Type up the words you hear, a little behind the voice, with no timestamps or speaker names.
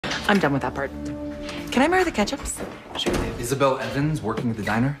I'm done with that part. Can I marry the ketchups? Sure. Isabel Evans working at the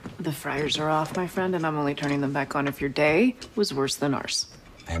diner? The fryers are off, my friend, and I'm only turning them back on if your day was worse than ours.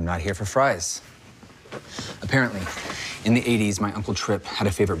 I am not here for fries. Apparently, in the 80s, my Uncle Tripp had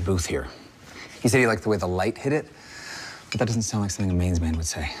a favorite booth here. He said he liked the way the light hit it, but that doesn't sound like something a mains man would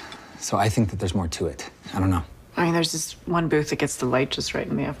say. So I think that there's more to it. I don't know. I mean, there's this one booth that gets the light just right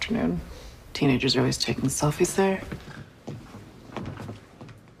in the afternoon. Teenagers are always taking selfies there.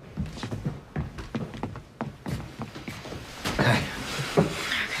 Okay.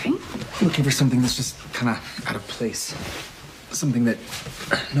 Okay. Looking for something that's just kind of out of place. Something that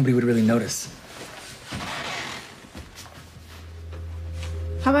nobody would really notice.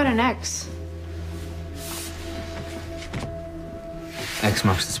 How about an X? X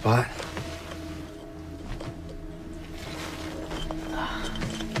marks the spot.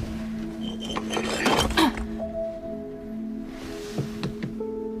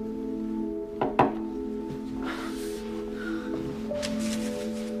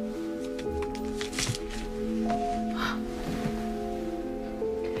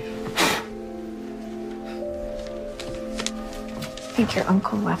 I think your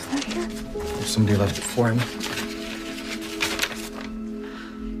uncle left that here. If somebody left it for him.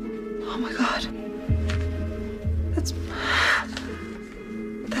 Oh my God. That's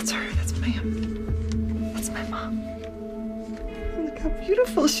her. That's ma'am. That's my mom. Look how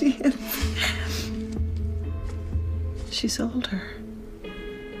beautiful she is. She's older.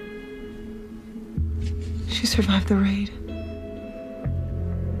 She survived the raid.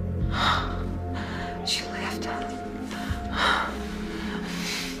 She lived.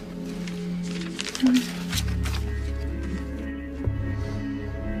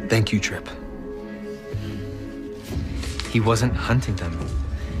 Thank you, Tripp. He wasn't hunting them.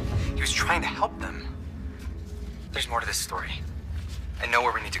 He was trying to help them. There's more to this story. I know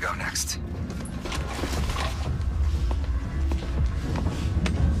where we need to go next.